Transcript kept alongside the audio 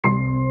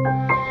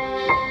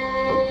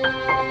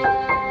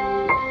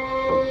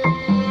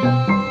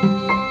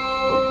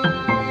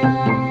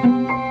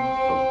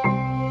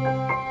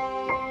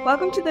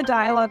Welcome to the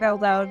Dialogue Out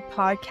Loud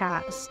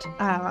podcast.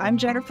 I'm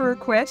Jennifer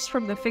Quist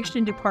from the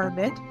fiction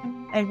department,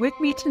 and with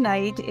me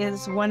tonight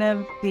is one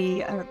of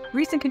the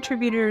recent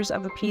contributors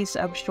of a piece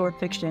of short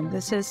fiction.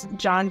 This is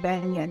John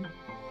Bennion.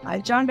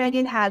 John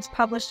Bennion has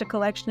published a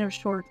collection of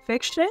short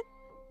fiction,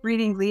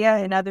 Reading Leah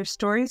and Other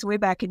Stories, way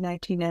back in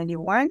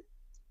 1991,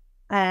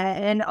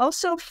 and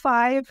also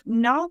 5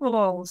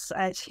 novels.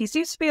 He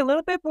seems to be a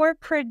little bit more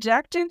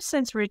productive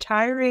since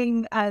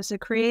retiring as a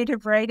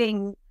creative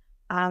writing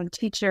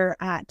teacher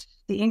at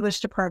the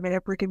English department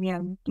at Brigham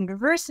Young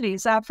University.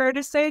 Is that fair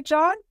to say,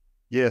 John?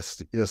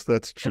 Yes,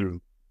 that's true.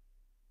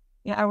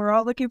 Yeah, we're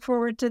all looking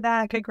forward to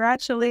that.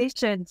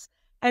 Congratulations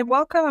and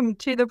welcome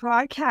to the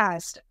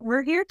podcast.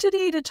 We're here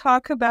today to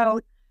talk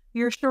about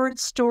your short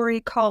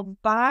story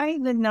called By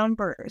the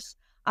Numbers.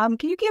 Can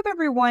you give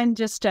everyone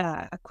just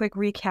a quick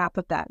recap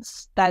of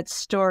that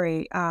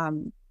story?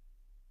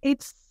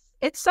 It's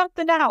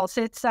something else.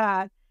 It's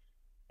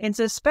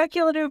a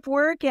speculative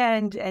work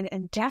and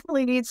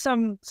definitely needs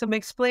some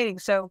explaining.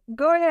 So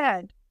go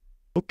ahead.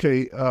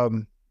 Okay.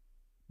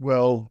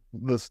 Well,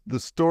 the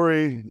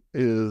story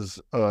is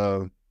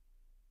about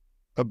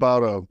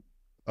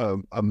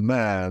a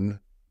man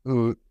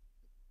who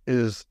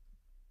is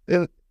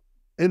in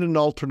an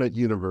alternate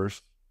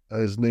universe.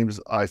 His name is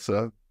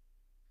Isa,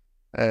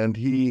 and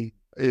he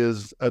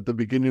is at the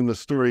beginning of the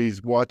story.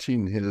 He's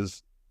watching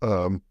his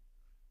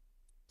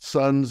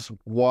son's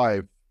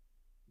wife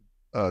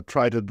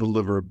try to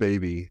deliver a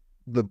baby.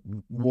 The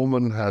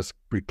woman has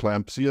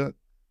preeclampsia,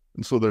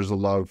 and so there's a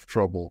lot of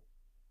trouble.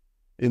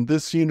 In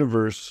this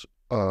universe,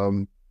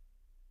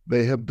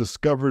 they have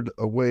discovered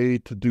a way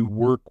to do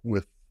work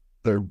with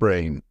their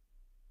brain.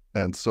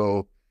 And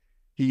so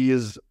he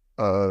is,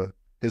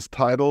 his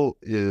title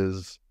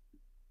is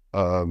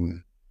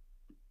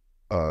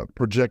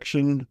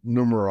projection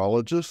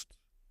numerologist.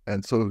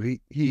 And so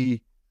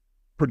he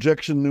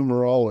projection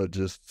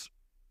numerologists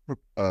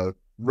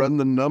run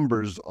the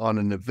numbers on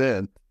an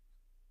event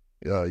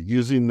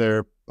using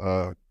their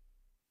part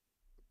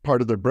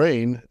of their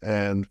brain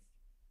and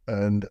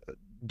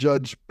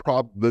judge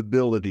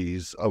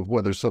probabilities of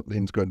whether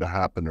something's going to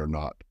happen or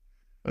not.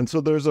 And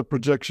so there's a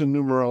projection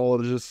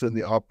numerologist in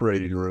the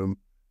operating room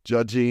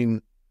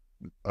judging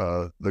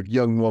the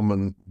young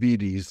woman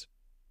Vidi's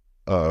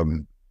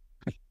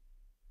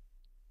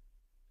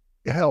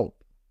health.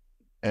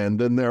 And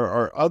then there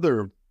are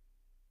other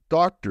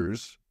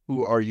doctors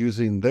who are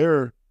using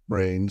their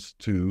brains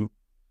to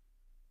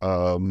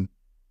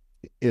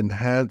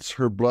enhance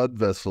her blood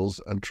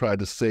vessels and try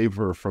to save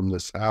her from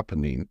this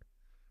happening.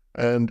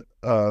 And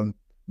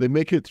they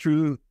make it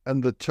through,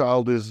 and the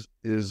child is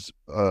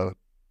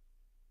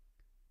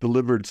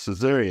delivered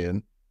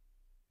cesarean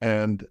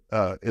and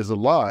is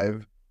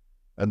alive,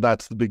 and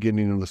that's the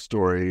beginning of the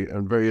story.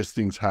 And various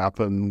things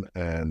happen,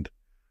 and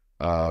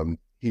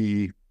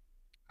he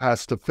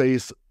has to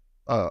face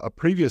a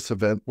previous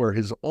event where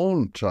his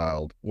own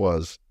child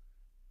was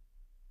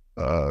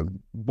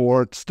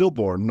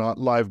stillborn, not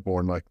live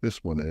born like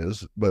this one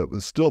is, but it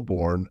was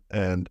stillborn,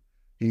 and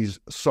he's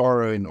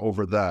sorrowing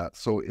over that.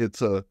 So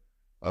it's a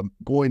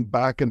going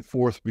back and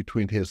forth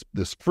between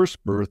this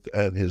first birth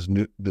and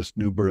this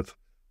new birth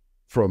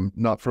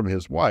not from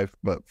his wife,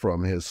 but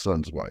from his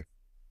son's wife.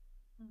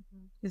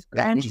 His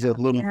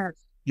grandchild.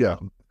 Yeah.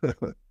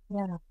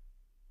 Yeah.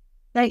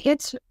 Like,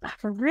 it's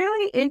a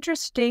really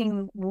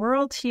interesting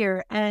world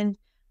here and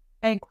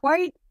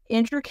quite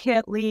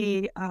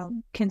intricately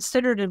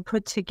considered and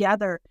put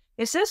together.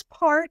 Is this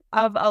part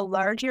of a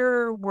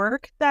larger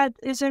work that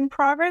is in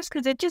progress?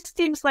 Because it just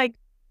seems like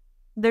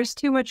there's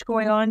too much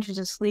going on to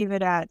just leave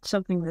it at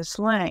something this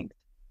length.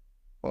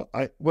 Well,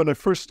 when I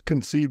first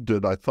conceived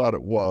it, I thought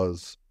it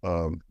was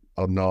a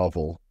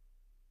novel.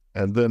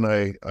 And then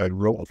I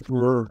wrote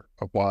for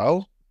a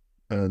while,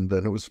 and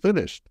then it was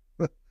finished.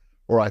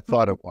 Or I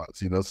thought it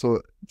was,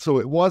 So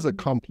it was a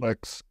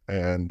complex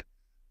and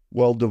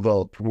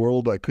well-developed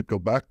world. I could go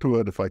back to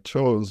it if I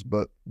chose,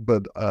 but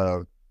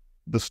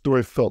the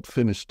story felt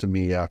finished to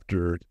me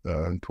after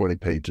 20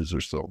 pages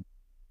or so.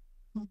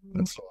 Mm-hmm.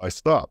 And so I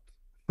stopped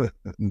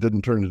and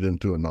didn't turn it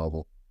into a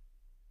novel.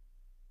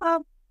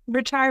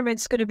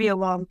 Retirement's going to be a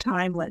long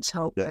time, let's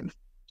hope. Yeah.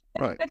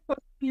 Right.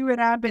 See what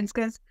happens,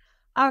 because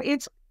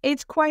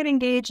it's quite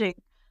engaging.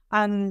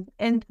 And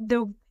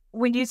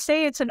when you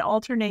say it's an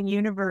alternate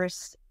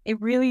universe, it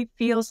really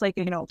feels like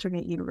an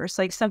alternate universe,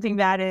 like something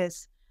that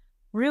is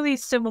really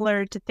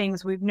similar to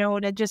things we've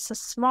known, and just the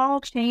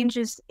small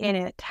changes in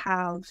it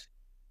have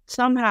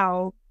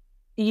somehow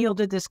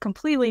yielded this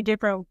completely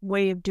different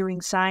way of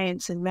doing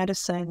science and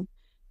medicine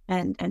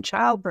and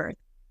childbirth.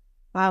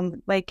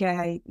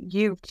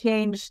 You've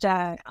changed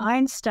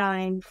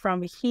Einstein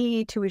from a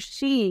he to a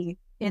she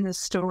in the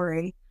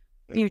story.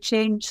 You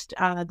changed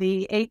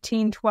the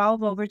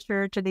 1812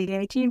 overture to the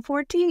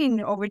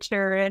 1814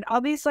 overture, and all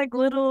these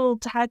little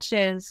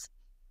touches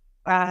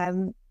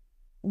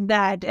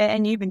that,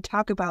 and you even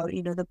talk about,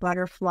 the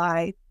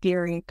butterfly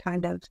theory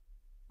kind of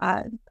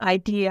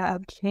idea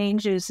of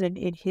changes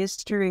in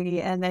history,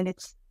 and then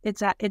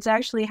it's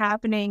actually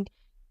happening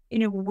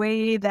in a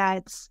way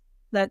that's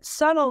that's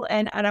subtle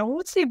and I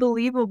won't say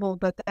believable,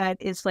 but that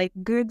is like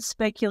good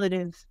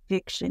speculative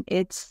fiction.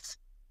 It's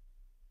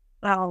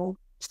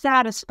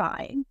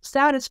satisfying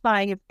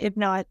if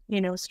not,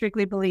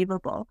 strictly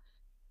believable.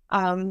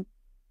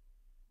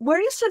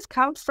 Where does this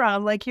come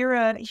from? Like, you're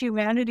a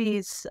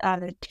humanities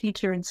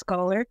teacher and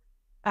scholar.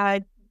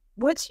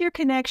 What's your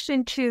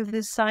connection to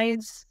the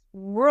science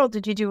world?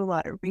 Did you do a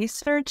lot of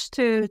research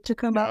to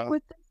come up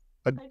with this?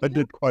 I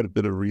did quite a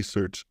bit of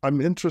research. I'm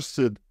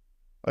interested.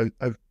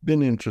 I've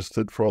been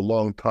interested for a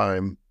long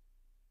time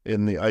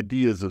in the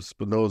ideas of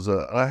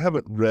Spinoza. I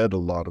haven't read a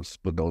lot of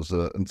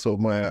Spinoza, and so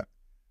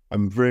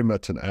I'm very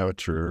much an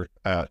amateur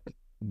at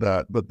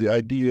that. But the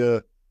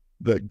idea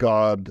that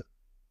God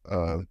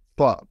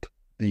thought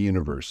the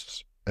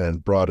universe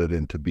and brought it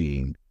into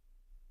being,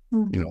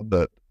 and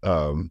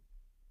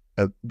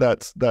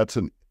that's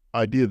an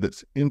idea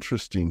that's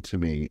interesting to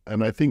me.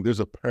 And I think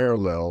there's a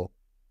parallel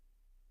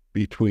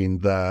between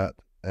that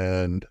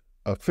and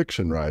a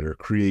fiction writer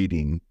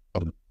creating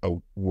a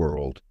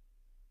world.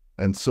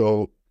 And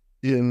so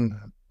in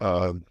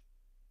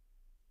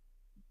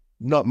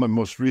not my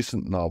most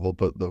recent novel,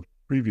 but the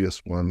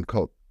previous one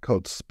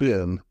called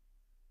Spin,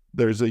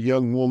 there's a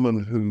young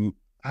woman who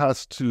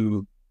has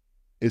to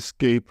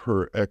escape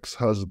her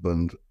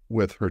ex-husband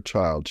with her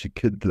child. She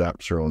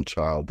kidnaps her own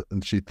child,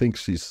 and she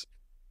thinks she's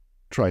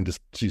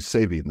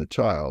saving the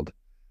child.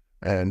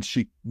 And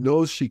she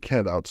knows she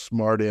can't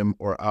outsmart him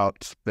or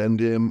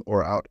outspend him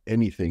or out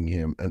anything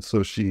him. And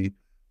so she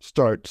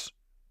starts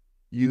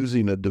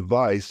using a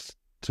device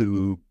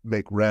to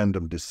make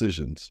random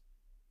decisions.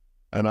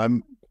 And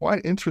I'm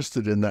quite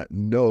interested in that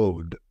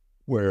node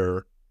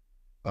where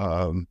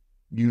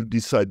you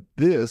decide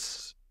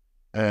this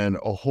and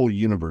a whole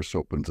universe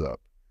opens up,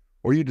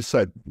 or you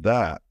decide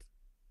that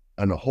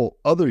and a whole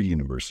other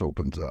universe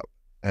opens up.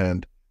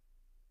 And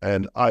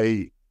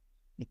I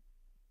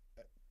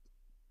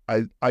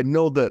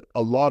know that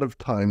a lot of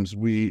times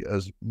we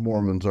as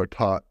Mormons are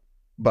taught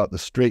about the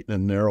straight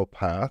and narrow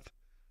path.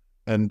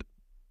 And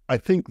I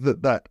think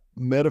that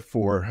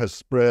metaphor has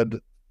spread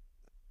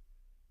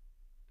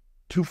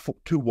too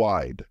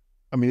wide.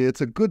 I mean, it's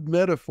a good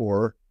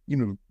metaphor,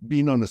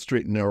 being on the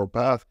straight and narrow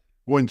path,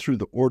 going through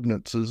the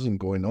ordinances and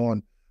going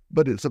on,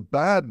 but it's a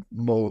bad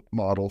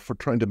model for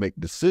trying to make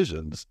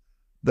decisions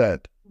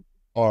that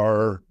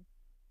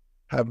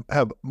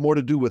have more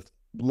to do with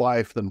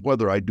life than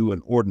whether I do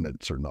an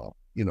ordinance or not,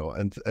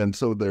 and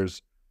so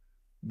there's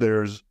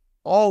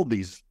all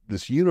this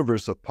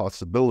universe of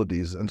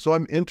possibilities. And so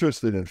I'm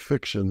interested in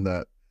fiction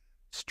that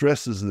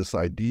stresses this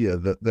idea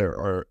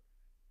that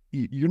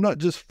you're not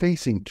just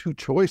facing two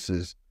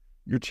choices,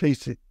 you're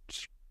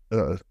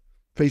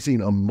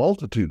facing a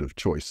multitude of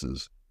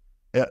choices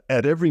at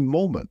every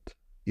moment.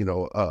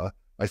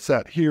 I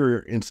sat here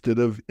instead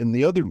of in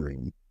the other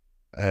room,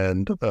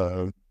 and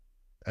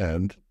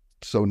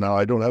so now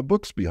I don't have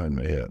books behind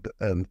my head.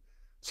 And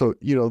so,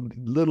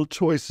 little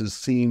choices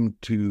seem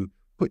to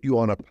put you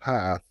on a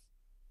path.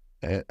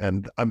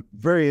 And I'm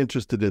very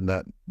interested in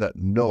that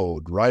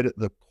node right at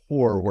the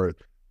core where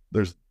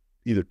there's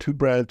either two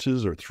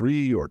branches or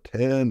 3 or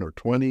 10 or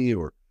 20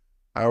 or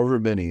however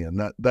many. And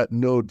that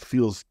node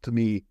feels to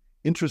me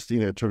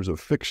interesting in terms of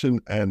fiction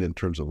and in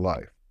terms of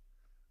life.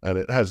 And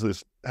it has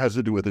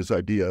to do with this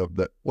idea of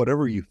that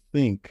whatever you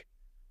think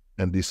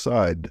and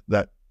decide,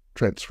 that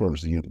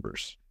transforms the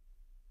universe.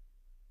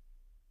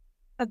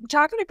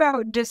 Talking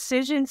about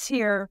decisions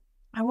here,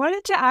 I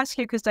wanted to ask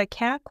you, because I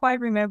can't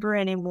quite remember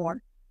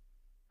anymore.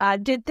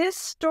 Did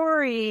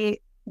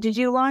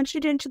you launch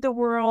it into the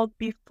world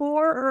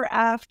before or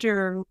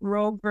after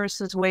Roe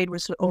versus Wade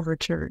was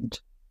overturned?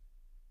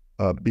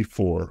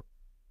 Before.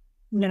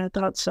 Yeah, I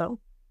thought so.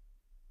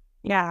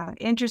 Yeah,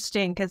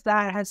 interesting, because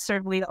that has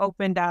certainly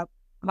opened up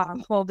a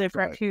whole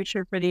different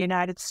future for the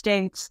United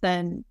States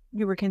than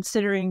you were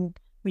considering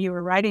when you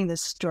were writing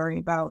this story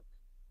about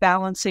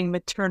balancing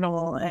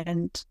maternal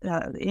and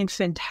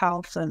infant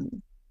health.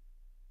 And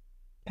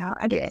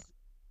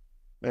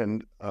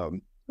and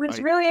it's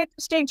really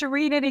interesting to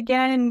read it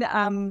again,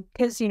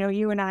 because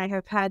you and I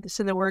have had this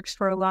in the works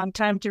for a long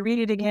time, to read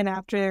it again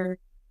after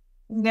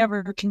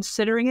never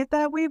considering it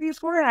that way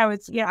before. And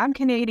I'm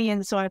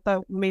Canadian, so I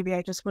thought maybe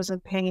I just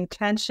wasn't paying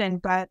attention.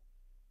 But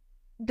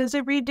does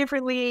it read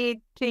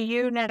differently to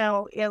you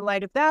now in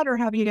light of that, or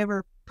have you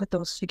never put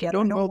those together?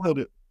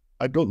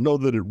 I don't know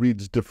that it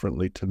reads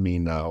differently to me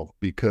now,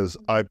 because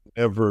I've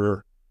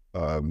never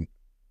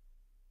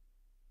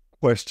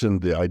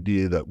questioned the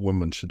idea that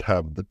women should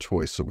have the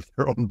choice over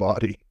their own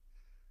body,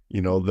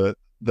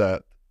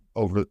 that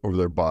over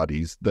their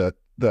bodies,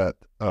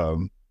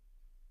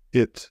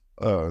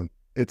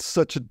 it's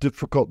such a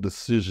difficult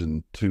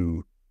decision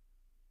to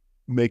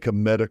make a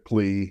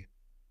medical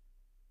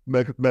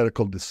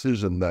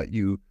decision that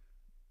you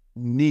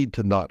need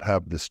to not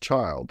have this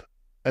child.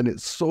 And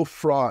it's so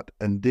fraught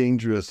and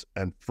dangerous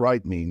and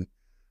frightening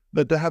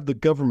that to have the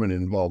government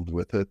involved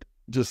with it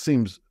just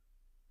seems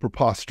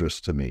preposterous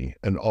to me,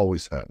 and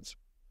always has,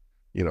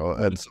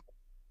 and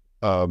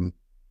so,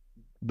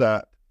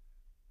 that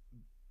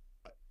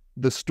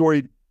the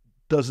story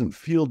doesn't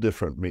feel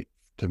different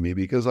to me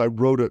because I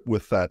wrote it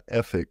with that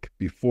ethic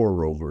before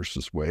Roe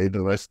versus Wade,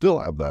 and I still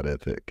have that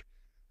ethic.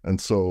 And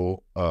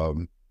so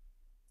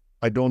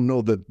I don't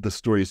know that the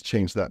story has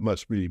changed that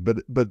much, really, but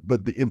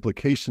the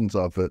implications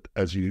of it,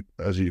 as you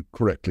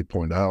correctly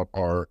point out,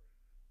 are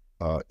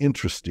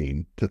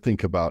interesting to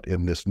think about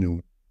in this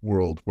new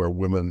world where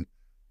women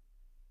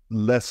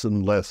less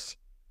and less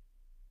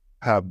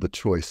have the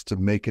choice to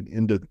make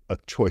a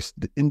choice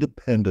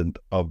independent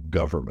of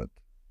government,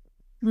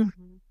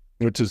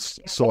 which is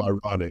so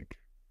ironic.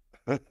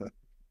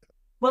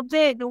 Well,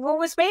 what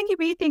was making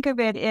me think of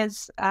it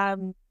is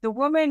the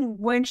woman,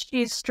 when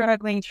she's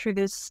struggling through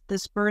this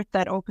birth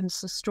that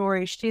opens the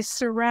story, she's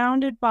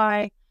surrounded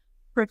by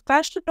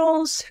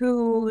professionals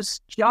whose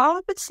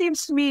job, it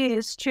seems to me,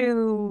 is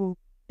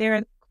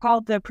they're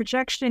called the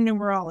projection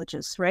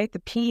numerologists, right? The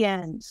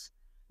PNs.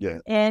 Yeah.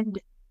 And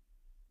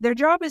their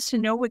job is to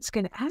know what's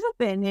going to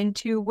happen and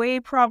to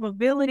weigh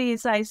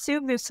probabilities. I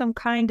assume there's some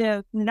kind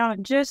of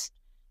not just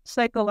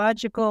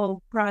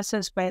psychological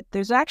process, but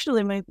there's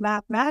actually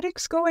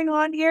mathematics going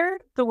on here,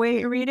 the way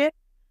you read it.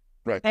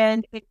 Right.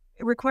 And it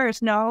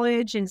requires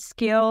knowledge and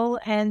skill.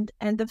 And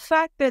the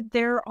fact that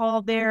they're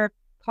all there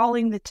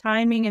calling the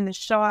timing and the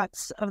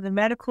shots of the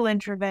medical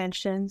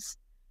interventions,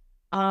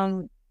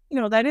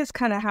 that is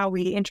kind of how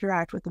we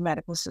interact with the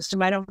medical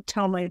system. I don't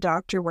tell my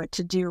doctor what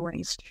to do when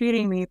he's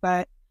treating me,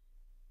 but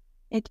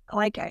it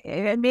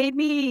made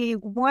me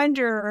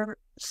wonder,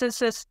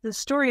 since the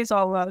story is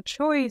all about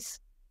choice,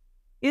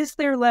 is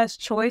there less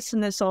choice in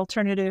this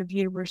alternative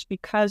universe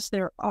because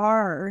there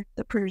are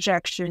the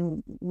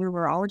projection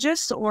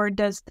numerologists, or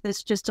does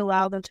this just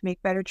allow them to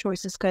make better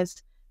choices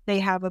because they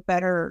have a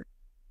better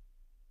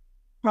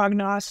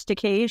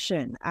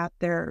prognostication at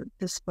their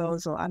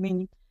disposal? I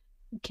mean,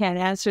 you can't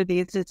answer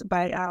these,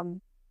 but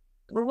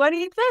what do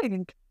you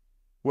think?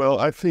 Well,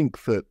 I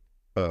think that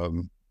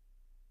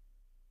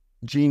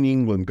Gene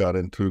England got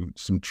into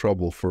some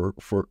trouble for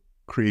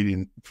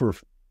proposing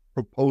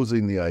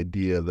the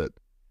idea that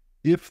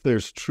if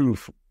there's true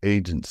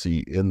agency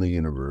in the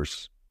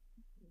universe,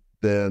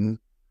 then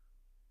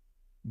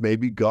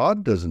maybe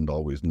God doesn't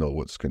always know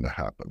what's going to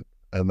happen.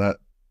 And that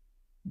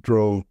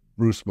drove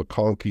Bruce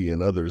McConkie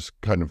and others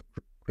kind of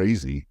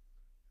crazy.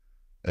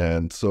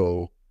 And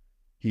so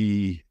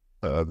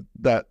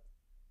that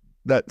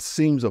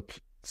seems a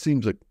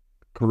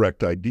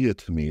correct idea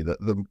to me,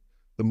 that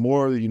the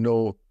more you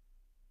know,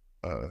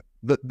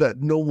 that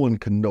no one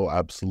can know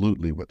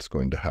absolutely what's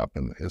going to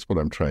happen is what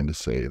I'm trying to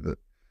say.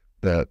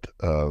 That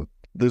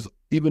there's,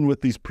 even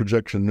with these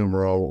projection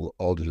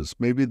numerologists,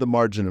 maybe the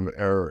margin of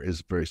error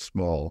is very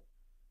small,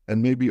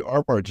 and maybe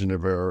our margin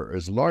of error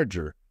is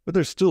larger, but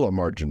there's still a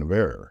margin of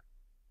error.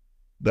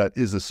 That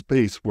is a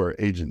space where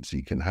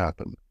agency can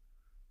happen.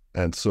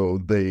 And so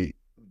the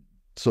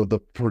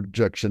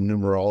projection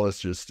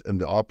numerologist in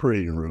the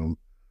operating room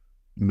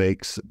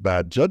makes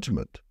bad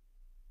judgment,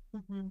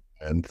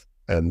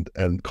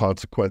 and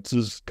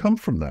consequences come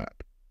from that.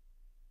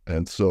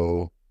 And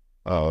so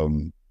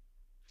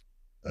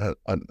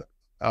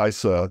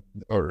Isa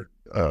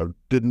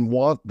didn't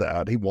want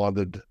that. He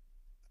wanted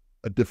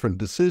a different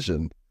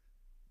decision,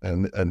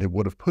 and it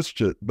would have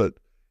pushed it. But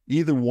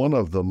either one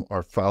of them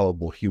are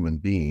fallible human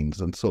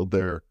beings, and so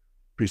their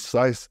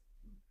precise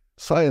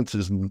science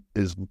is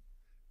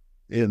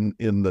in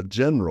the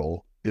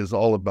general is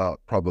all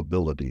about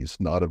probabilities,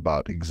 not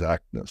about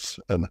exactness.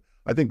 And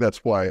I think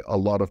that's why a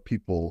lot of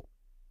people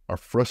are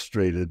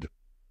frustrated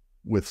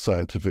with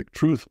scientific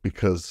truth,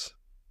 because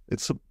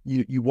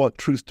you want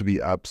truth to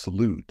be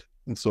absolute.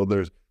 And so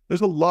there's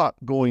a lot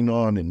going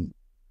on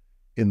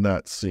in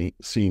that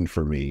scene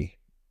for me,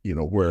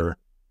 where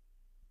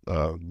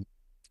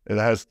it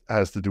has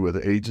to do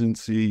with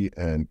agency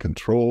and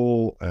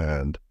control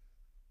and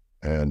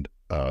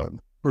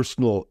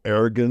personal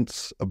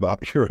arrogance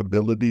about your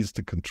abilities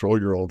to control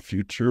your own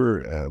future.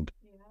 And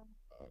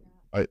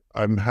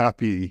I'm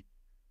happy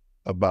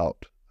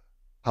about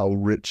how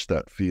rich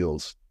that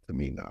feels to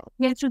me now.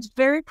 Yes, it's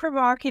very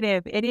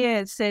provocative. It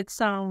is. It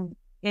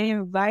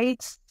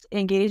invites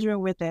engagement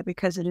with it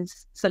because it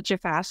is such a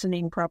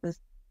fascinating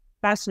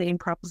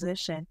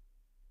proposition.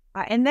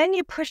 And then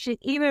you push it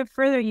even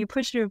further. You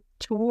push it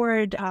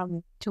toward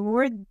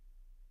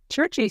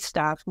churchy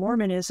stuff,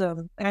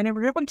 Mormonism. I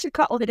never know what to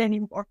call it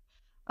anymore.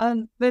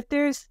 But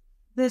there's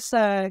this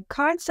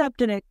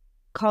concept in it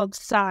called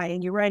psi,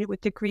 and you write it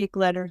with the Greek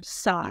letter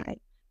psi.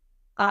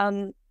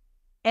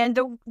 And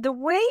the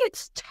way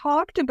it's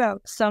talked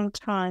about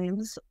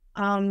sometimes,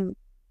 I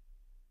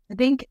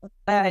think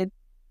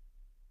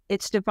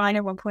it's defined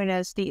at one point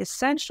as the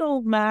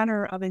essential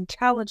matter of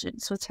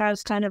intelligence, which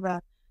has kind of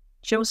a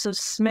Joseph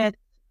Smith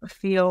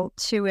feel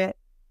to it.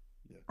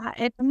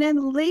 And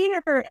then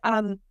later,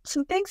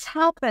 some things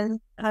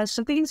happen.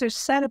 Some things are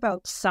said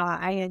about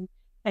psi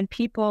and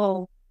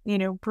people,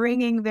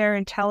 bringing their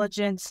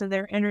intelligence and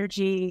their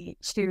energy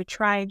to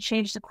try and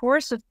change the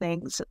course of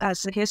things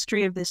as the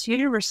history of this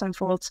universe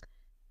unfolds.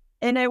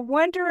 And I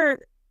wonder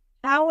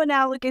how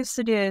analogous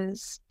it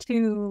is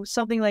to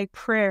something like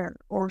prayer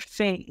or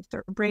faith,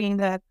 or bringing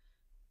the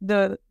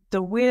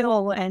the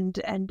will and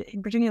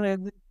in particular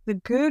the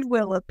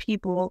goodwill of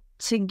people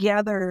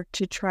together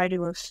to try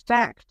to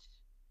affect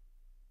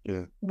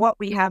what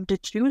we have to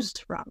choose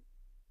from.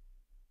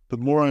 The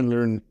more I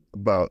learn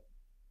about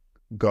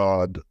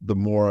God, the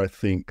more I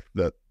think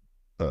that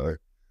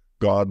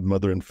God,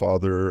 Mother and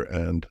Father,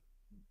 and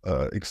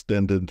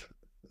extended,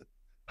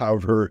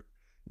 however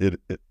it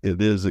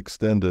is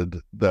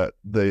extended, that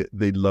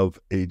they love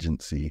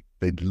agency.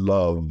 They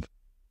love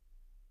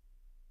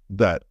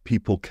that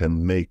people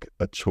can make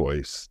a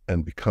choice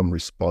and become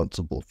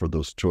responsible for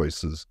those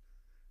choices.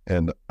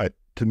 And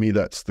to me,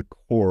 that's the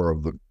core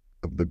of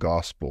the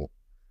gospel.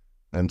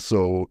 And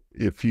so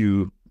if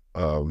you,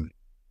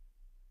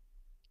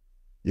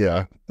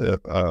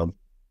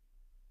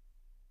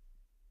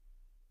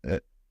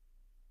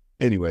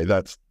 anyway,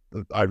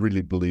 I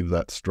really believe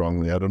that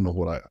strongly. I don't know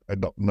what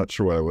I'm not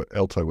sure what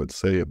else I would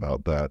say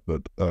about that,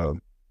 but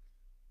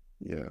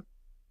yeah.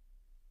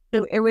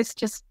 It was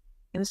just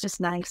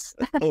nice.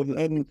 Oh,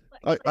 and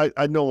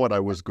I know what I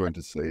was going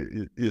to say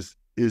is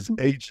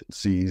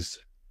agencies.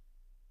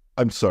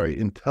 I'm sorry,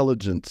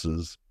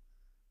 intelligences.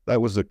 That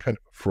was a kind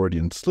of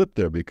Freudian slip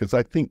there, because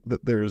I think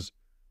that there's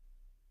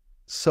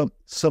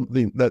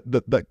something that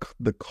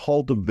the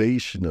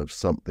cultivation of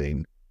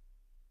something,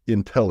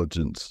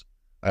 intelligence,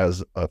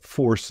 as a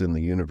force in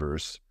the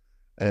universe.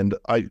 And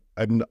I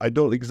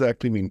don't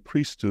exactly mean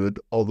priesthood,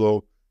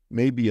 although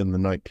maybe in the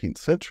 19th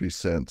century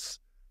sense,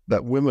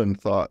 that women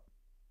thought,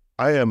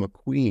 I am a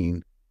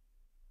queen,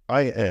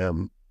 I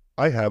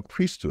have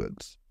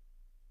priesthoods,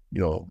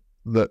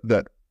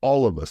 that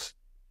all of us,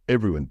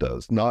 everyone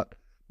does, not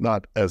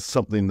as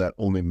something that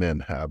only men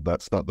have.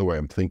 That's not the way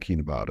I'm thinking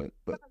about it.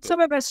 But some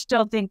of us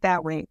still think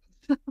that way.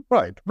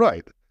 Right.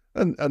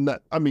 And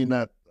that, I mean,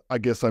 that, I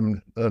guess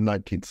I'm a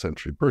 19th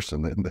century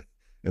person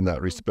in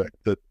that respect,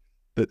 that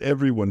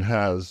everyone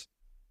has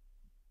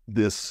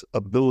this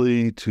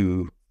ability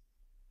to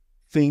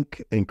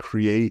think and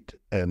create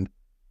and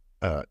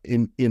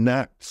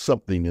enact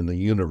something in the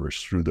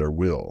universe through their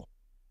will,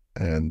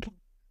 and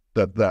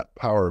that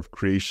power of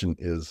creation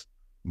is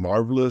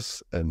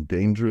marvelous and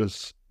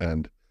dangerous.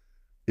 And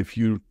if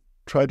you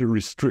try to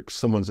restrict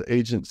someone's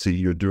agency,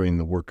 you're doing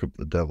the work of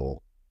the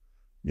devil.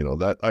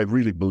 That I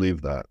really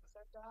believe that.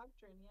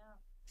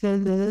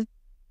 And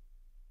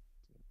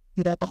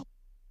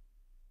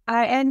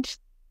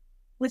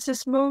it's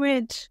this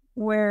moment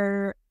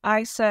where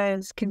Isa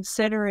is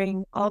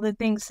considering all the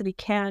things that he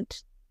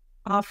can't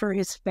offer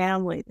his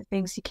family, the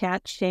things he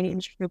can't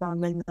change for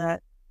them, and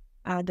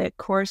that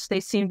course they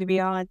seem to be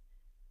on.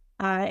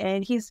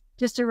 And he's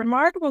just a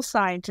remarkable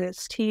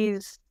scientist.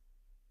 He's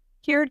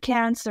cured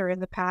cancer in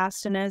the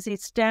past, and as he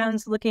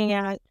stands looking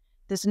at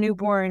this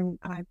newborn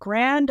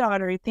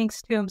granddaughter, he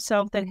thinks to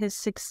himself that his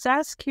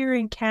success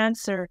curing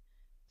cancer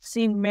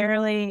seemed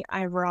merely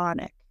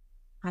ironic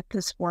at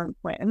this one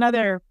point.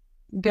 Another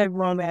good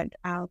moment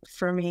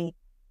for me.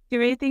 Do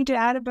you have anything to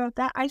add about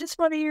that? I just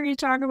want to hear you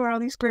talk about all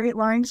these great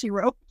lines he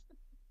wrote.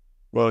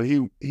 Well,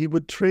 he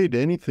would trade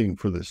anything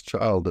for this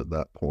child at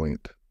that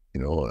point,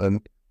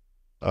 and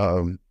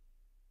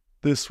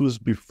this was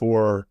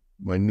before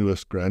my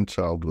newest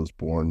grandchild was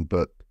born,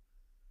 but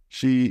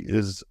she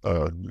is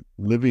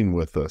living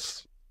with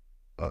us.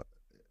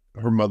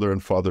 Her mother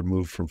and father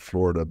moved from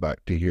Florida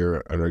back to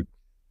here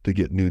to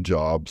get new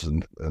jobs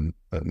and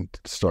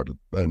start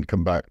and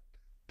come back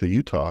to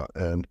Utah.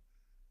 And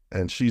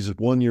she's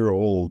 1 year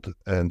old,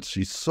 and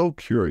she's so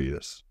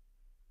curious.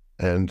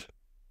 And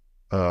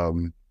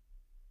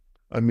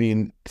I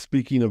mean,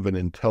 speaking of an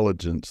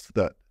intelligence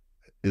that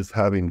is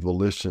having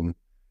volition,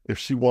 if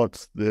she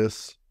wants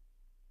this,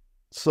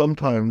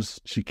 sometimes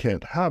she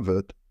can't have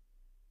it,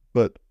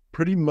 but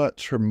pretty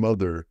much her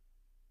mother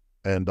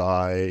and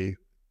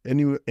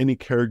any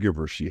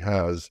caregiver she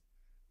has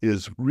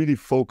is really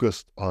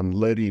focused on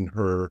letting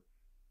her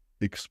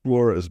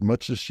explore as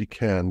much as she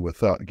can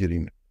without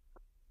getting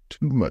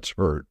too much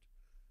hurt.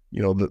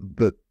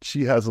 That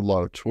she has a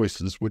lot of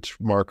choices which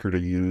marker to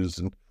use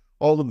and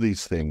all of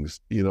these things,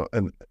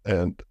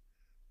 and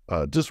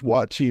just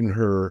watching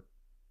her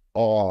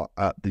awe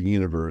at the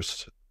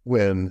universe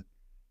when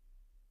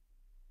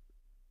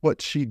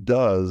what she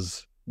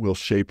does will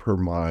shape her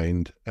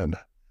mind, and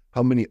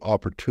how many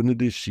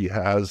opportunities she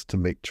has to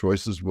make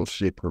choices will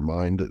shape her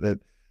mind.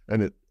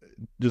 And it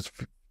just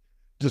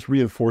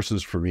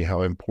reinforces for me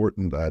how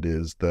important that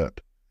is.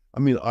 That, I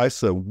mean,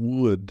 Isa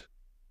would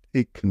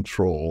take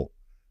control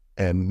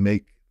and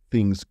make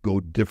things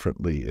go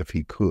differently if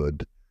he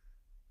could.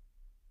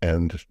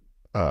 And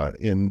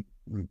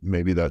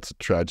maybe that's a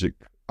tragic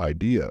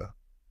idea,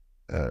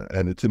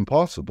 and it's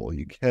impossible.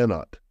 You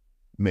cannot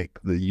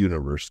make the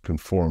universe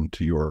conform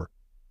to your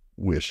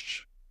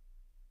wish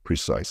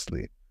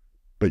precisely,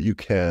 but you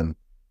can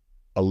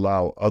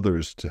allow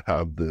others to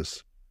have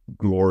this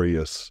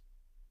glorious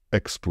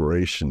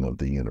exploration of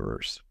the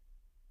universe.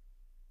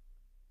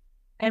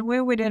 And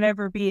when would it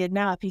ever be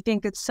enough? You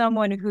think that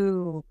someone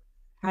who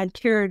had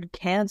cured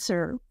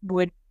cancer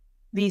would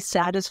be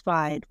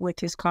satisfied with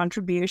his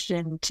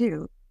contribution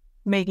to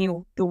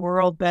making the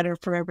world better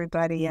for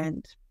everybody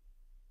and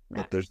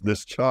but there's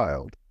this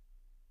child.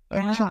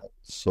 That Yeah. child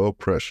is so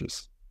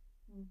precious.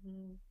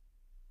 Mhm.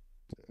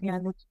 Yeah,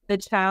 the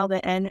child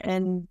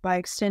and by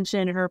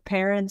extension, her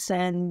parents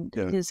and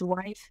Yeah. his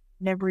wife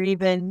never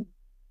even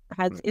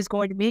is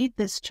going to meet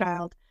this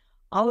child.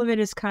 All of it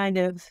is kind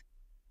of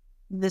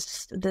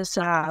this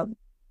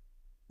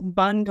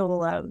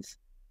bundle of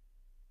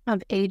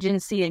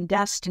agency and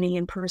destiny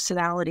and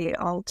personality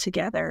all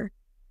together.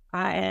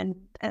 And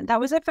that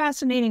was a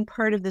fascinating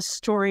part of the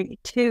story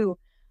too.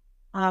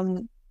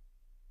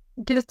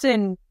 Just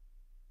in,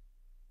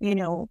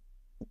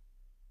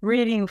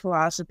 reading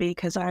philosophy,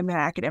 because I'm an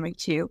academic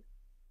too,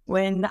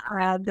 when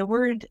the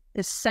word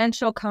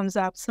essential comes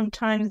up,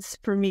 sometimes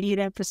for me it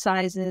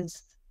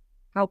emphasizes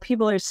how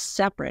people are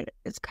separate.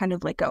 It's kind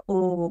of like an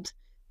old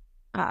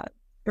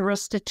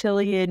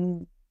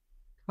Aristotelian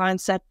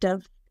concept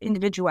of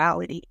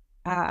individuality.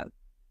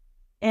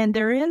 And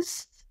there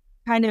is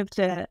kind of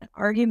the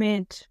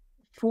argument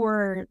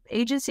for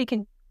agency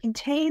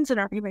contains an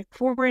argument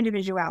for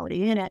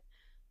individuality in it.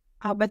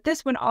 But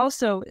this one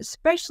also,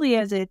 especially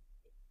as the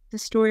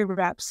story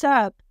wraps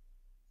up,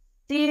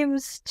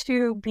 seems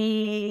to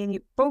be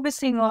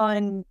focusing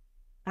on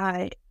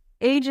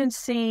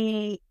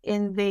agency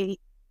in the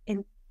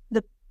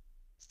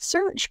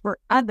search for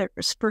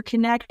others, for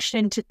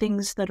connection to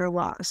things that are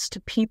lost, to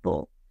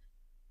people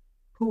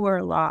who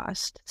are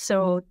lost.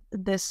 So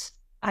this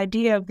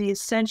idea of the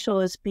essential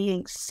as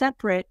being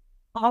separate,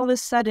 all of a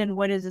sudden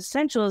what is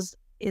essential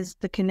is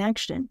the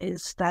connection,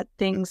 is that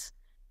things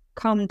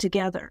come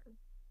together.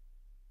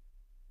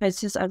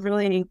 It's just a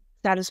really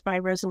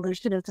satisfying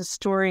resolution of the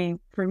story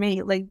for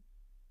me. Like,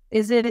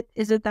 is it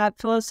that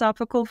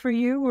philosophical for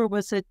you, or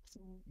was it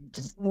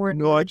just more?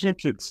 No, I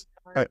think it's.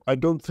 I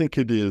don't think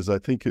it is. I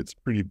think it's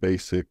pretty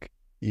basic,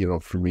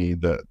 for me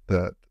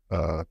that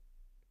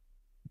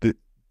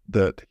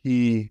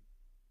he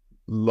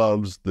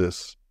loves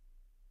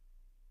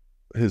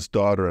his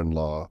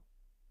daughter-in-law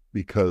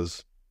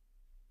because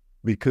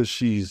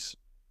she's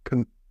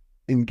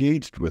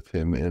engaged with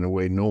him in a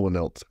way no one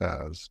else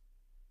has,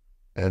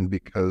 and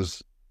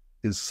because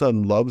his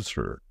son loves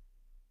her,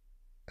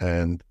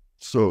 and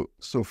so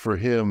for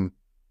him,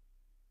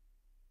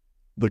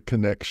 the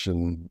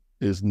connection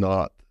is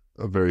not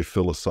a very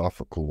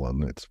philosophical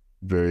one. It's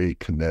very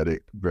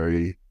kinetic,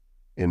 very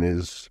in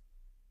his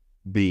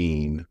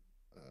being.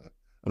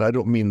 And I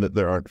don't mean that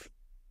there aren't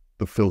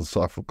the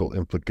philosophical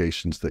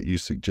implications that you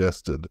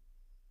suggested,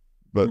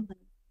 but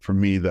for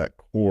me, that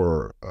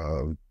core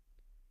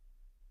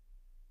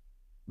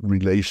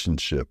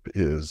relationship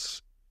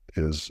is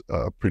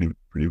pretty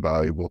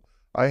valuable.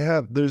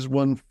 There's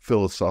one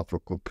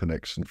philosophical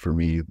connection for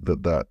me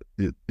that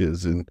it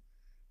is in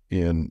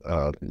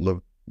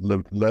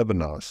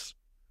Levinas,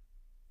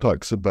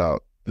 talks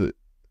about the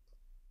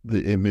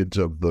image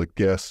of the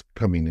guest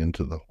coming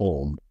into the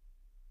home,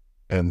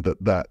 and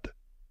that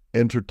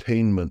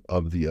entertainment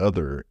of the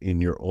other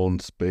in your own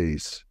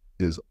space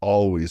is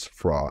always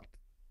fraught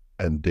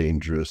and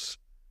dangerous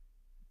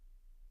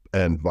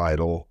and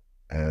vital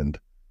and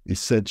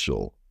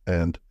essential.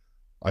 And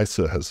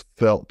Isa has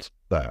felt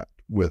that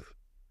with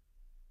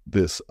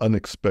this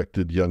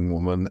unexpected young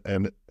woman,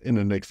 and in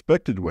an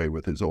expected way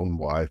with his own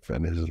wife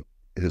and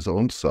his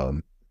own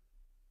son.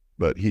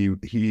 But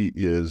he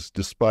is,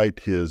 despite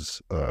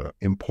his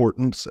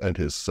importance and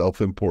his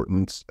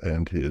self-importance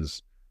and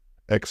his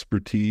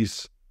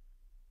expertise,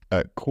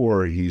 at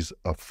core, he's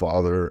a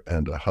father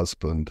and a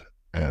husband,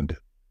 and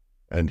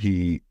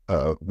he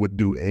would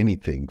do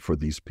anything for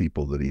these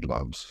people that he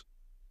loves,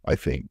 I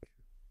think.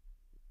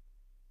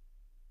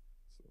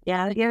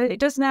 Yeah, it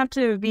doesn't have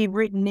to be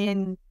written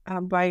in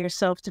by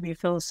yourself to be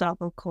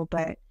philosophical,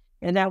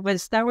 and that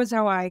was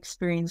how I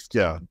experienced.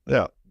 Yeah,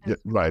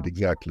 right,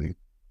 exactly.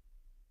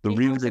 The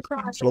really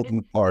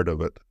important part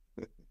of it.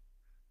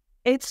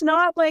 It's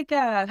not like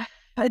a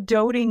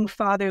doting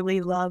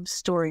fatherly love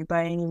story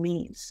by any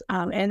means.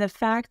 And the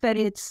fact that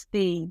it's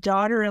the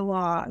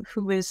daughter-in-law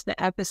who is the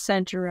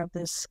epicenter of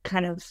this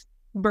kind of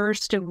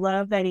burst of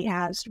love that he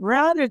has,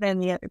 rather than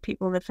the other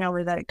people in the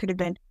family that it could have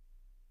been,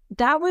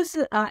 that was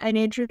an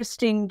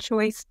interesting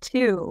choice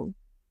too.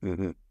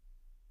 Mm-hmm.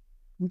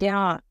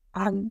 Yeah.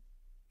 I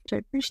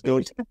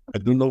appreciate it. I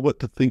don't know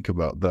what to think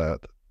about that.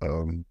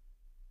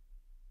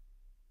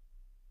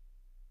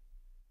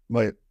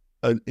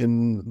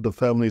 In the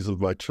families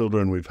of my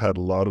children, we've had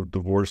a lot of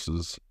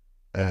divorces,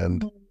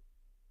 and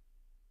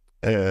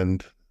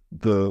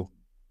the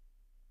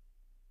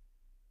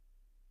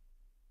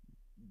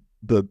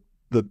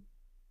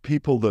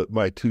people that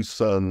my two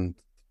sons,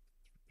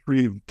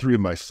 three of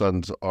my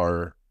sons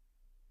are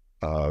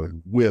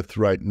with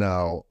right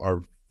now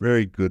are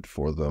very good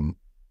for them,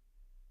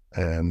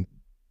 and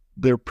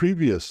their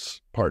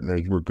previous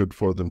partners were good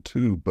for them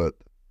too, but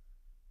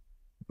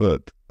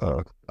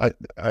I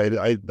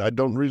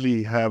don't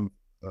really have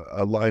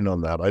a line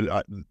on that. I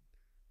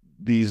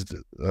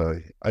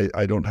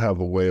don't have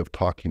a way of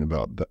talking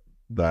about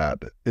that.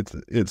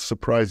 It's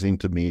surprising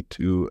to me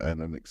too,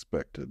 and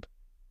unexpected.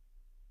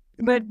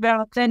 But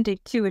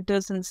authentic too. It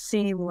doesn't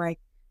seem like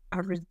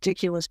a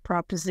ridiculous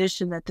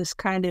proposition that this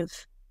kind of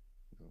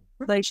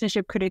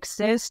relationship could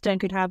exist and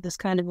could have this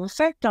kind of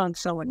effect on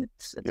someone.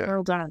 It's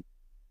well done.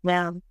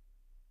 Yeah.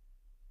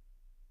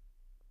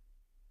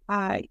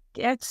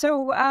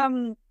 So,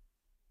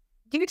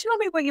 you tell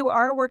me what you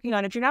are working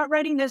on. If you're not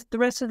writing the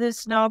rest of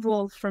this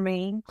novel for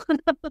me,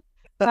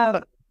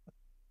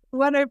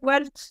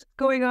 what's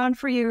going on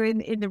for you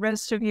in the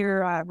rest of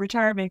your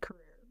retirement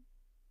career?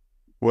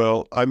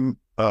 Well, I'm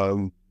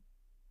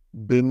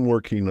been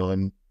working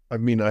on. I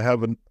mean, I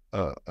have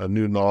a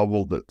new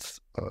novel that's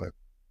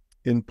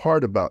in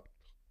part about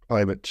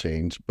climate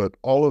change, but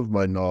all of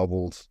my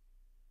novels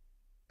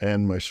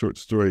and my short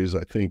stories,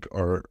 I think,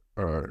 are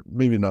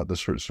maybe not the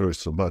short stories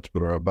so much,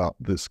 but are about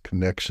this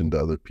connection to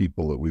other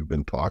people that we've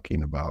been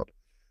talking about.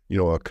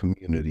 A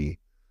community.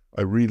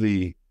 I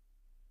really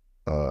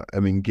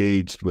am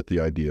engaged with the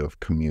idea of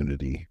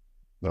community.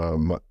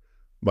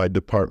 My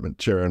department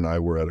chair and I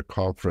were at a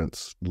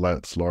conference,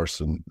 Lance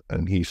Larson,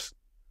 and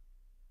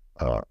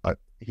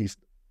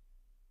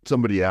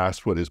somebody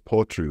asked what his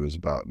poetry was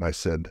about. And I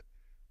said,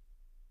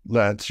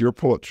 Lance, your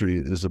poetry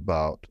is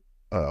about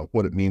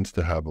what it means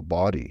to have a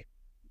body.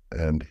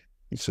 And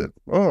he said,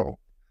 oh.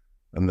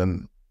 And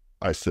then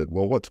I said,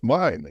 well, what's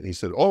mine? And he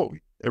said, oh,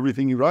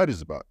 everything you write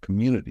is about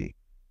community.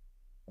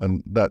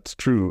 And that's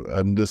true.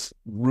 And this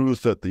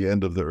Ruth at the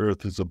End of the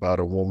Earth is about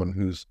a woman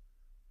who's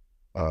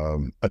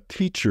a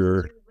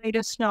teacher. Your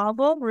latest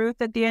novel,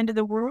 Ruth at the End of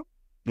the World?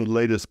 The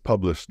latest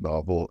published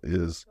novel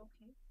is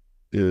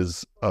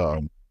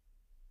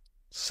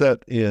set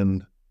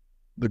in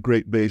the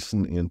Great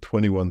Basin in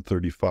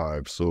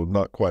 2135, so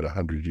not quite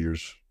 100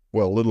 years,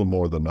 well, a little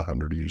more than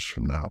 100 years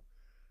from now.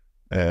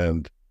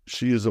 And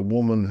she is a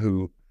woman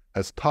who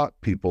has taught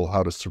people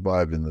how to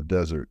survive in the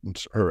desert.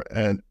 And her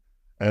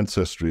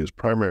ancestry is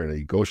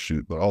primarily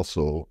Goshute, but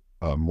also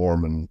a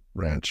Mormon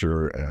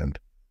rancher, and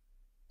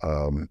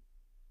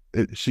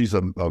she's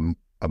a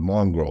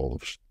mongrel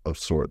of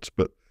sorts.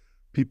 But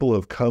people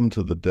have come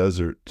to the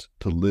desert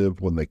to live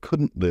when they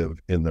couldn't live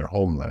in their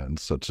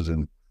homelands, such as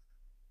in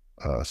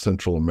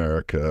Central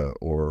America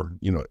or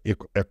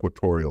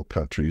equatorial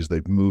countries.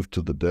 They've moved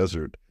to the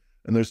desert,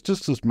 and there's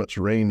just as much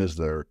rain as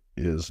there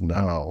is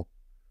now,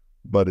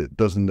 but it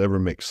doesn't ever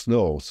make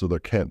snow, so there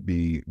can't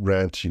be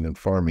ranching and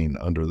farming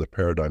under the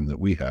paradigm that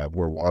we have,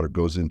 where water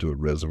goes into a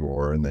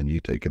reservoir and then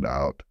you take it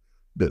out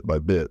bit by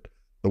bit.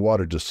 The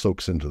water just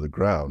soaks into the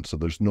ground, so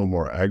there's no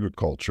more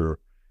agriculture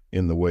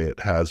in the way it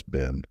has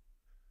been.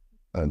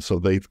 And so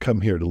they've come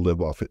here to live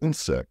off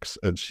insects,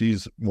 and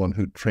she's one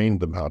who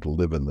trained them how to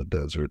live in the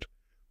desert.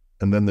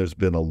 And then there's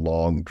been a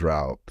long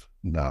drought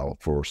now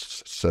for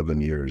 7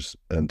 years,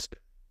 and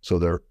so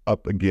they're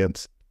up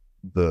against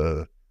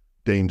the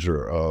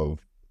danger of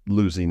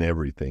losing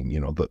everything.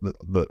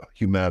 The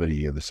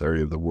humanity in this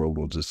area of the world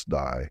will just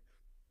die.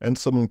 And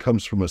someone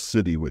comes from a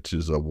city which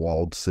is a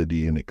walled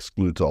city and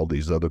excludes all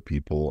these other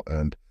people,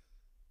 and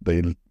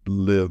they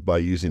live by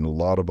using a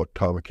lot of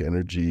atomic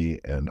energy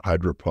and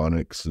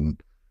hydroponics,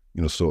 and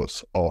so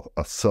it's all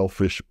a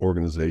selfish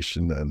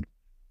organization,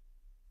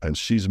 and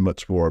she's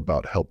much more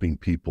about helping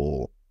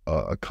people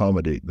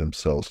accommodate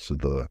themselves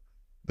to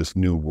this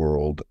new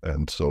world.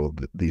 And so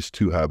these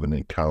two have an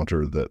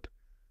encounter that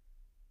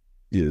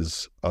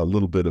is a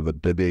little bit of a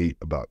debate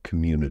about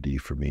community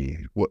for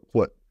me.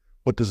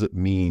 What does it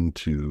mean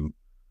to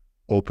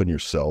open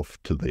yourself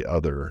to the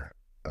other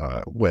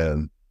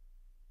when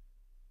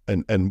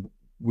and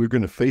we're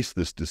going to face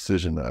this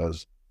decision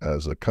as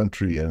a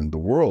country and the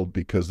world,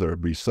 because there will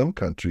be some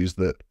countries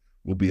that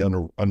will be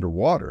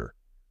underwater.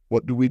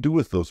 What do we do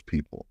with those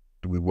people?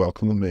 Do we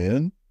welcome them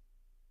in?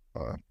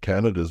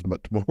 Canada is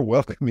much more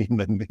welcoming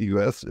than the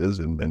U.S. is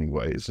in many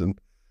ways, and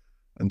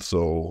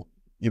so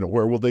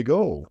where will they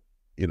go?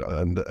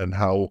 And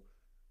how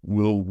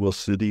will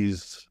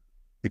cities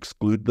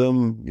exclude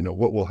them?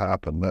 What will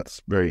happen?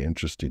 That's very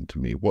interesting to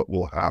me. What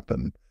will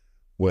happen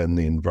when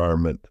the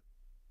environment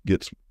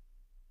gets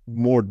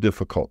more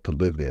difficult to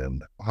live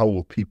in? How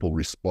will people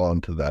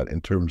respond to that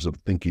in terms of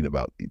thinking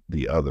about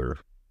the other?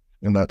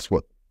 And that's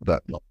what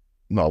that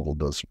novel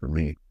does for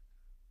me.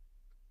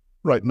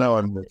 Right now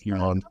I'm working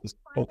on...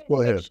 Oh,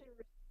 go ahead.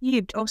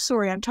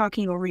 Sorry, I'm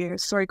talking over you.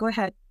 Sorry, go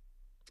ahead.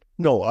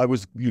 No, I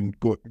was going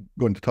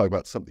to talk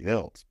about something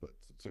else. But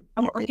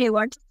okay,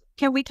 well,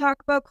 can we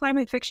talk about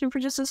climate fiction for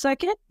just a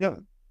second? Yeah.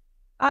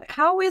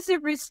 How is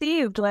it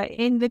received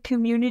in the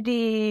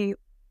community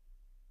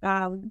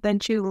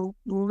that you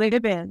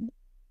live in?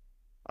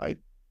 I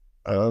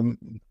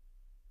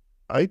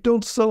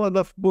don't sell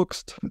enough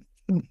books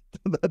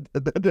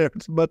that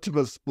there's much of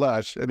a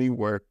splash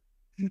anywhere.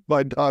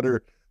 My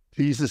daughter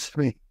teases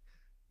me.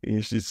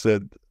 She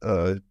said,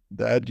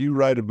 Dad, you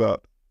write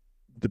about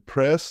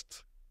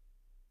depressed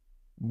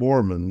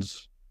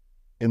Mormons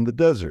in the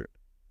desert.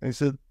 And I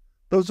said,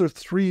 those are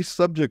 3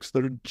 subjects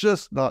that are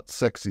just not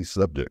sexy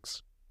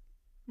subjects.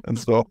 And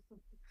so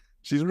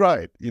she's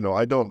right.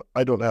 I don't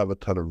have a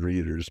ton of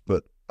readers,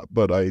 but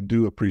I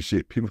do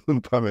appreciate people who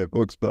buy my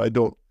books, but I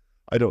don't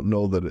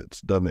know that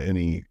it's done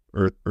any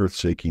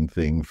earth-shaking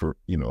thing for,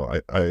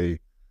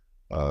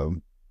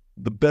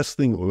 the best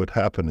thing that would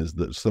happen is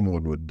that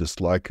someone would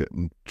dislike it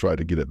and try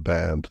to get it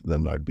banned.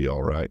 Then I'd be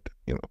all right,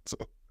 So,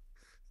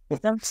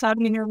 That's how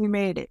you know we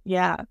made it.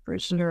 Yeah, for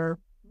sure.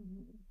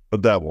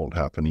 but that won't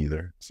happen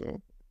either.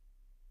 So,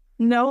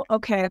 No,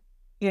 okay,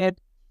 good.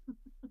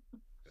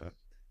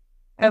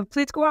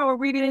 Please go on. What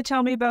were you going to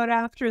tell me about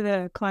after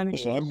the climate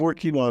change? Well, I'm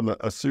working on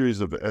a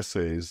series of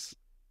essays,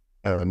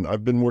 and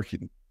I've been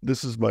working.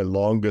 This is my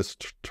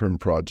longest term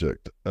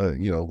project.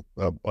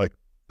 Like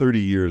 30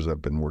 years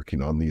I've been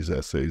working on these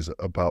essays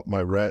about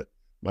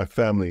my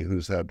family,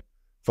 who's had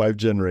 5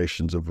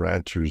 generations of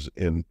ranchers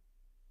in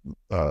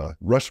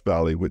Rush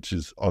Valley, which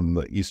is on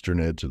the eastern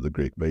edge of the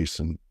Great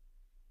Basin.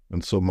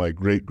 And so my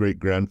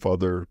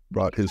great-great-grandfather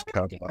brought his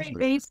cattle out Great there.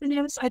 Basin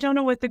is? I don't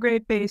know what the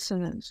Great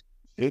Basin is.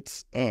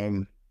 It's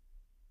an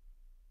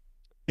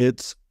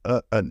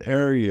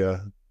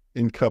area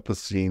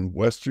encompassing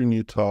western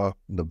Utah,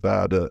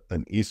 Nevada,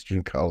 and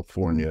eastern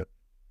California,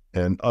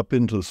 and up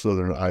into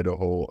southern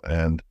Idaho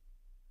and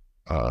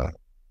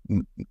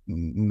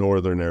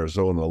northern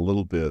Arizona a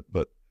little bit.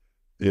 But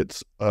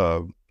it's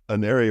an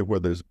area where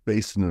there's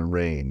basin and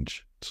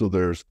range. So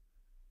there's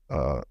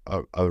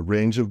a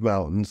range of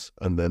mountains,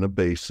 and then a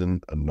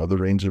basin, another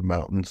range of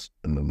mountains,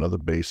 and another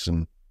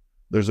basin.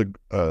 There's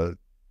a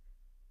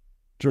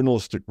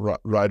journalistic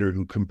writer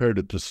who compared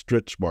it to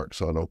stretch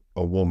marks on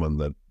a woman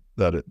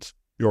that it's,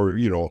 or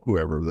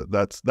whoever,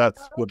 that's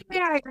what.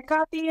 Yeah, I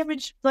got the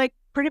image like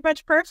pretty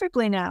much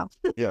perfectly now.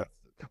 Yeah,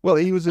 well,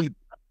 he was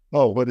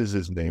what is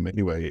his name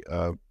anyway?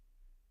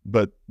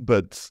 But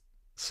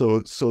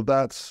so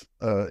that's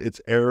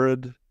it's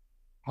arid,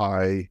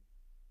 high,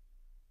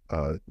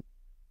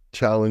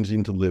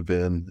 challenging to live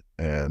in,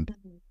 and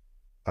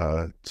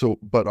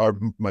but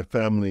my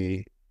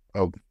family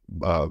of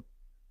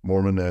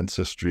Mormon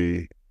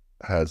ancestry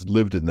has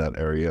lived in that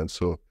area, and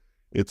so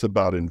it's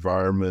about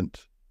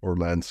environment or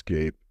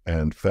landscape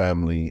and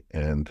family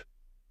and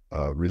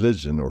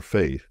religion or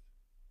faith,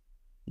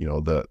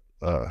 that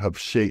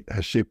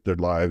has shaped their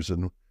lives,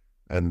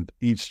 and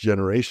each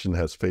generation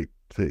has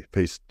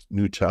faced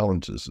new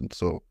challenges, and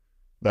so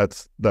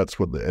that's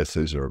what the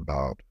essays are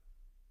about.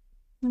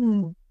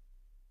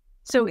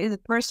 So is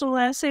it personal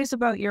essays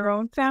about your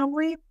own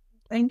family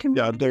and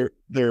community? Yeah,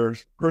 they're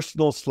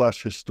personal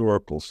 /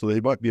 historical, so they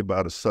might be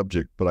about a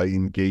subject, but I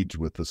engage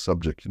with the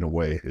subject in a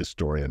way a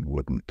historian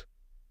wouldn't.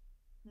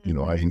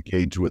 I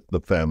engage with the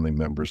family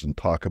members and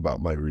talk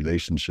about my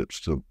relationships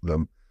to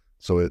them.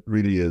 So it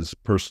really is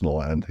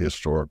personal and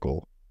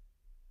historical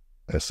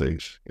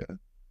essays. Yeah.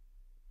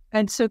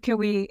 And so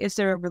is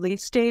there a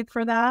release date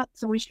for that?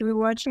 So we should be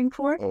watching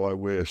for? Oh, I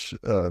wish.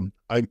 I'm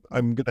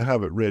going to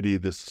have it ready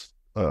this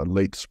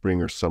late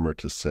spring or summer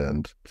to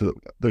send to.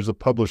 There's a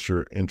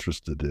publisher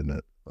interested in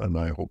it, and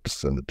I hope to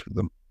send it to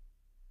them,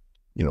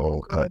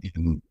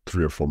 in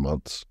 3 or 4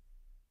 months.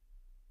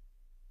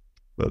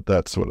 But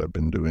that's what I've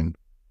been doing.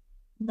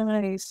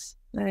 Nice.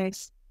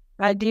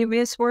 Do you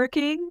miss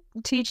working,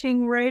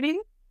 teaching,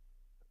 writing?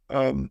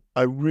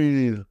 I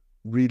really,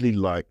 really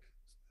like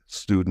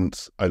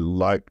students. I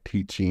like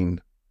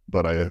teaching,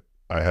 but I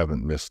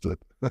haven't missed it.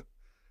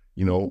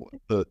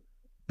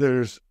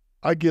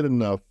 I get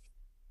enough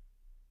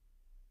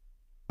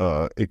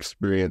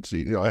experience.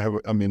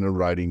 I'm in a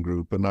writing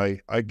group, and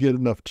I get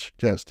enough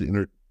chance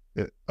to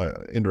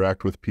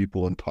interact with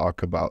people and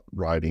talk about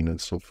writing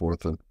and so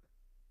forth.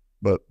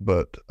 But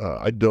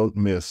I don't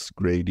miss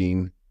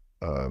grading,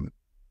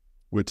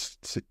 which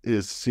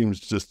seems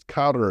just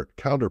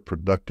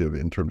counterproductive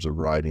in terms of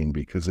writing,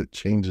 because it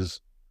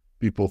changes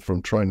people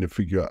from trying to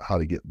figure out how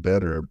to get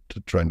better to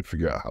trying to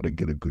figure out how to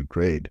get a good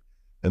grade,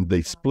 and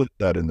they split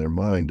that in their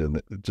mind, and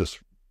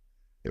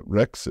it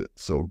wrecks it.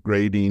 So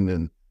grading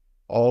and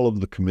all of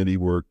the committee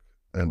work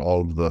and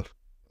all of the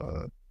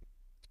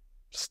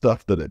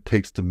stuff that it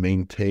takes to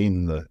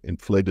maintain the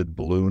inflated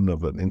balloon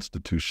of an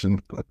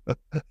institution.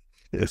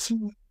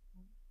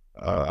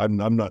 I'm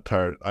not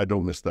tired. I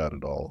don't miss that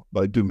at all,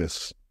 but I do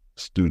miss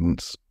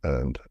students,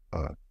 and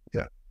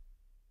yeah.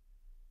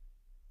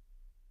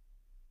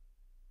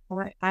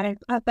 I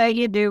bet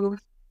you do.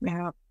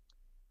 Yeah.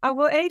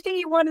 Well, anything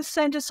you want to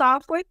send us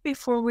off with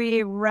before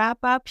we wrap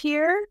up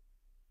here?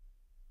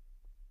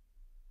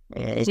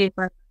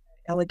 Super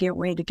elegant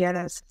way to get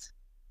us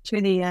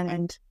to the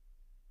end.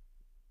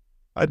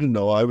 I don't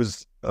know.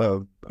 I've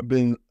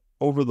been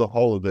over the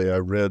holiday. I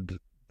read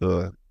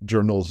the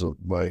journals of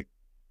my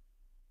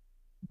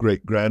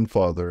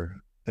great-grandfather,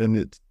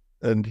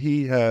 and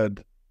he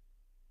had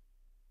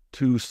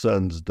 2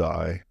 sons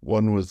die.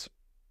 One was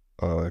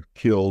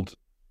killed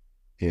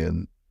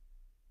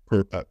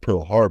at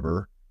Pearl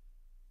Harbor.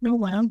 Oh,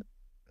 wow.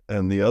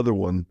 And the other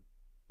one,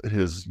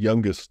 his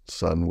youngest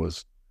son,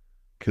 was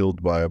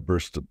killed by a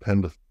burst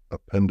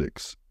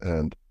appendix.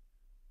 And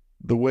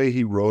the way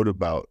he wrote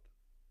about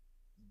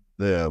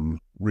them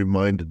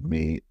reminded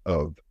me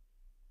of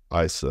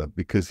Isa,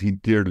 because he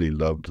dearly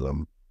loved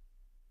them.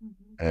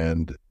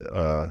 And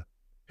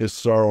his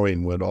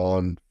sorrowing went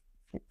on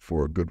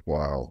for a good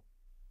while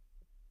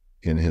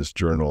in his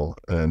journal,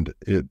 and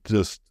it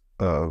just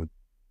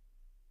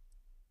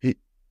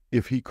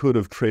if he could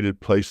have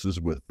traded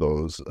places with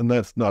those, and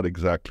that's not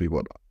exactly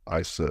what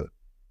Isa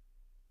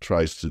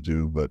tries to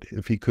do, but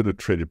if he could have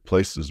traded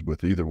places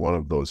with either one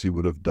of those, he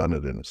would have done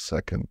it in a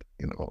second,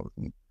 and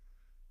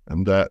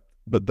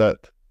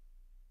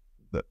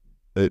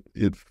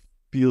it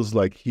feels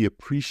like he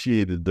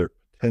appreciated their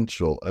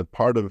potential.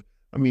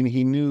 And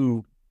he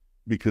knew,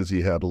 because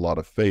he had a lot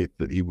of faith,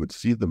 that he would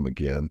see them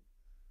again,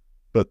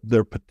 but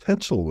their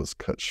potential was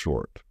cut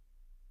short,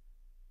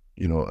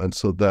 and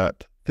so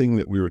that thing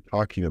that we were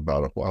talking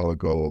about a while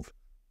ago of,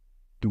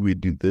 do we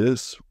do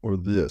this or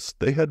this?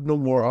 They had no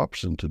more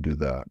option to do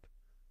that,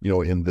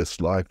 in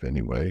this life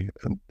anyway.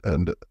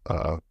 And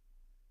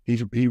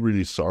he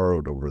really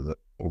sorrowed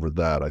over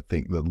that. I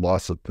think the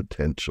loss of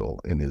potential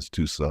in his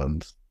two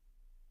sons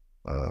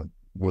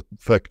what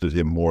affected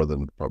him more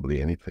than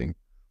probably anything.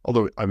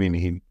 Although,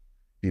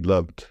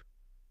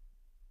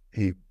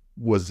 he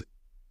was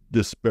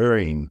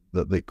despairing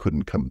that they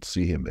couldn't come and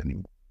see him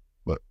anymore.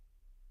 But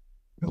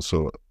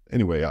so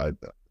anyway, I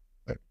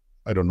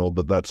don't know,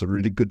 but that's a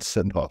really good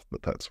send-off,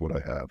 but that's what I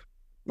have.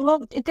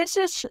 Well,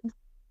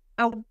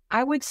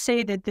 I would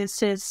say that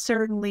this is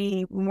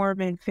certainly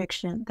Mormon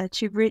fiction that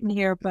you've written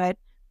here, but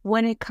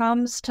when it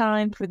comes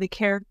time for the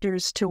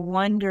characters to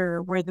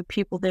wonder where the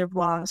people they've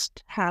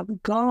lost have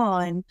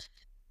gone,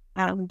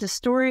 the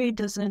story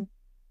doesn't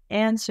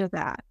answer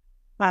that.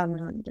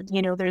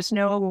 There's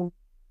no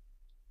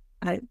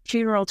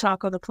funeral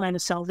talk on the plan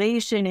of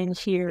salvation in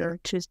here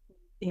to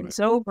it's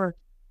over.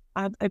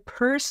 I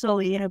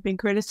personally have been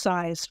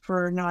criticized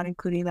for not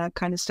including that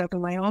kind of stuff in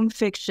my own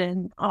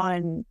fiction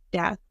on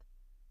death.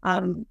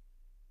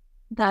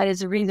 That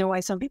is the reason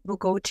why some people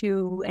go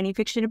to any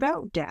fiction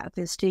about death,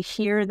 is to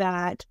hear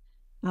that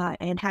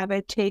and have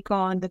it take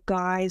on the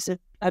guise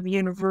of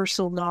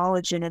universal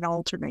knowledge in an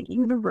alternate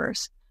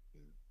universe.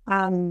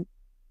 But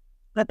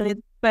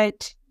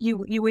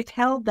you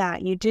withheld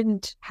that. You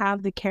didn't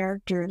have the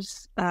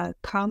characters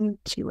come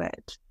to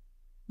it.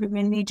 What do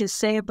you need to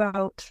say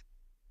about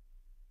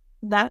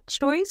that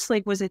choice?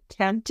 Like, was it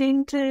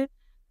tempting to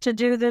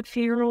do the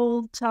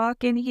funeral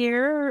talk in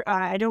here?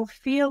 I don't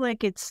feel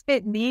like it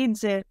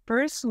needs it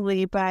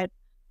personally, but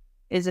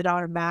is it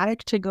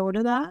automatic to go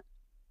to that?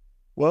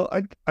 Well,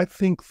 I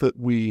think that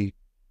we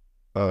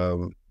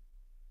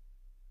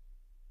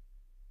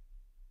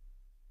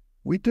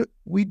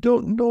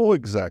don't know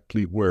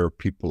exactly where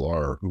people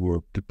are who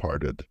are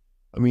departed.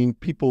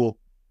 People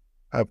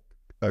have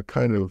a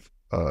kind of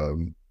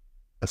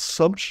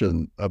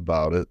assumption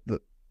about it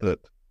that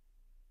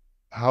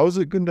how is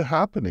it going to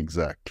happen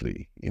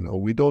exactly?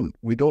 We don't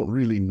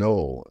really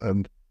know,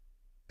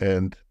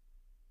 and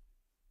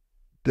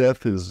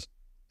death is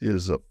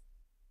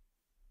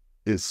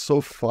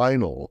so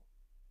final,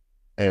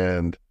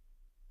 and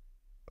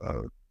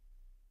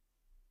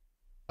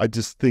I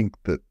just think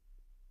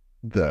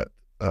that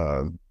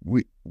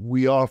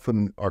we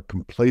often are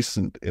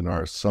complacent in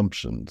our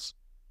assumptions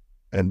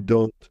and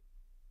don't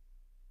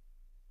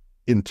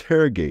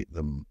interrogate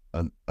them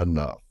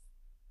enough.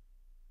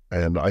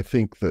 And I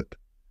think that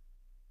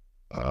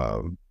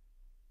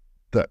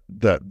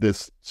that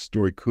this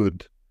story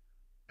could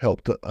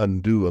help to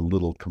undo a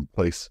little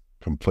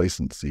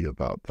complacency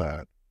about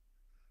that.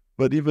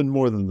 But even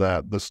more than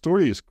that, the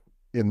story is,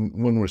 in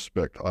one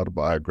respect,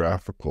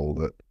 autobiographical.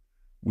 That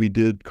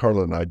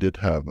Carla and I did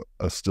have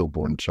a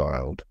stillborn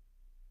child,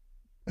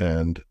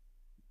 and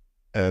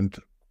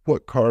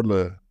what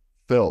Carla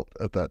felt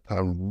at that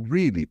time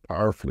really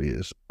powerfully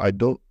is, I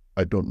don't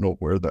know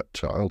where that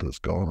child has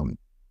gone.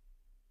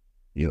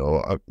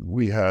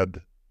 We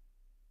had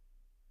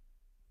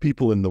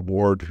people in the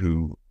ward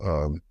who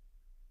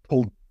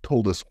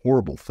told us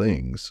horrible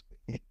things.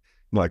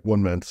 Like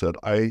one man said,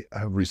 I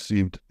have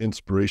received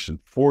inspiration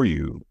for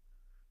you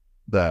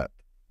that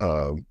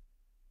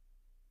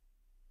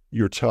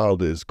your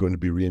child is going to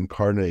be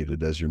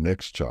reincarnated as your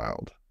next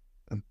child.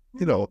 And,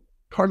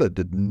 Carla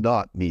did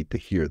not need to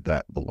hear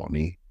that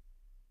baloney.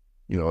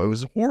 It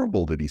was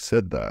horrible that he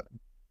said that.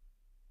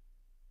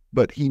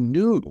 But he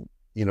knew,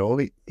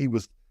 he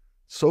was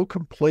so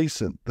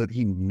complacent that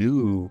he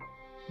knew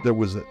there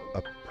was a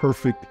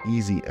perfect,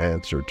 easy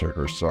answer to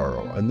her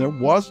sorrow. And there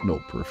was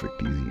no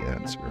perfect, easy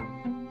answer.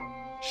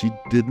 She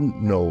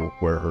didn't know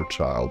where her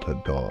child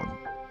had gone,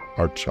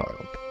 our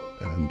child.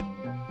 And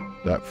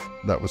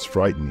that was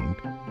frightening.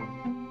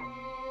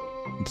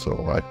 And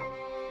so I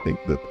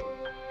think that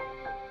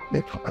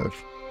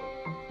if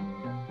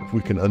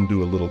we can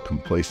undo a little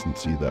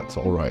complacency, that's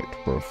all right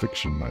for a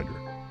fiction writer.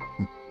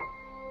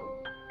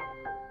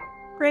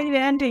 Great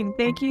ending.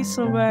 Thank you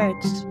so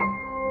much.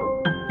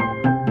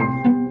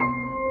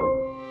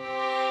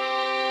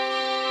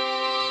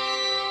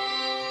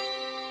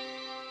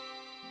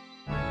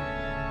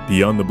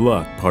 Beyond the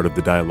Block, part of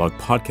the Dialogue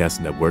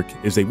Podcast Network,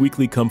 is a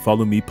weekly Come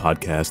Follow Me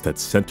podcast that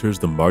centers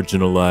the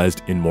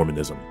marginalized in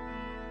Mormonism.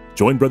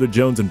 Join Brother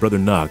Jones and Brother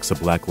Knox, a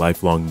Black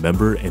lifelong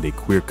member and a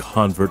queer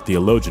convert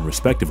theologian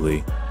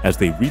respectively, as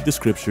they read the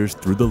scriptures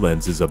through the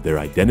lenses of their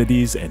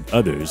identities and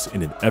others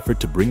in an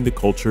effort to bring the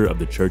culture of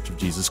the Church of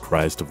Jesus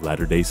Christ of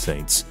Latter-day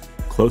Saints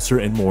closer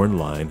and more in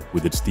line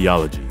with its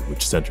theology,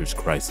 which centers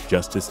Christ's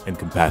justice and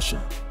compassion.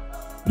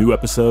 New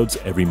episodes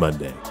every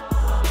Monday.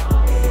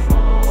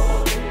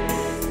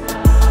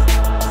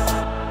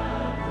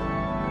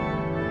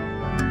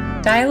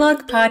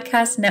 Dialogue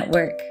Podcast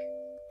Network.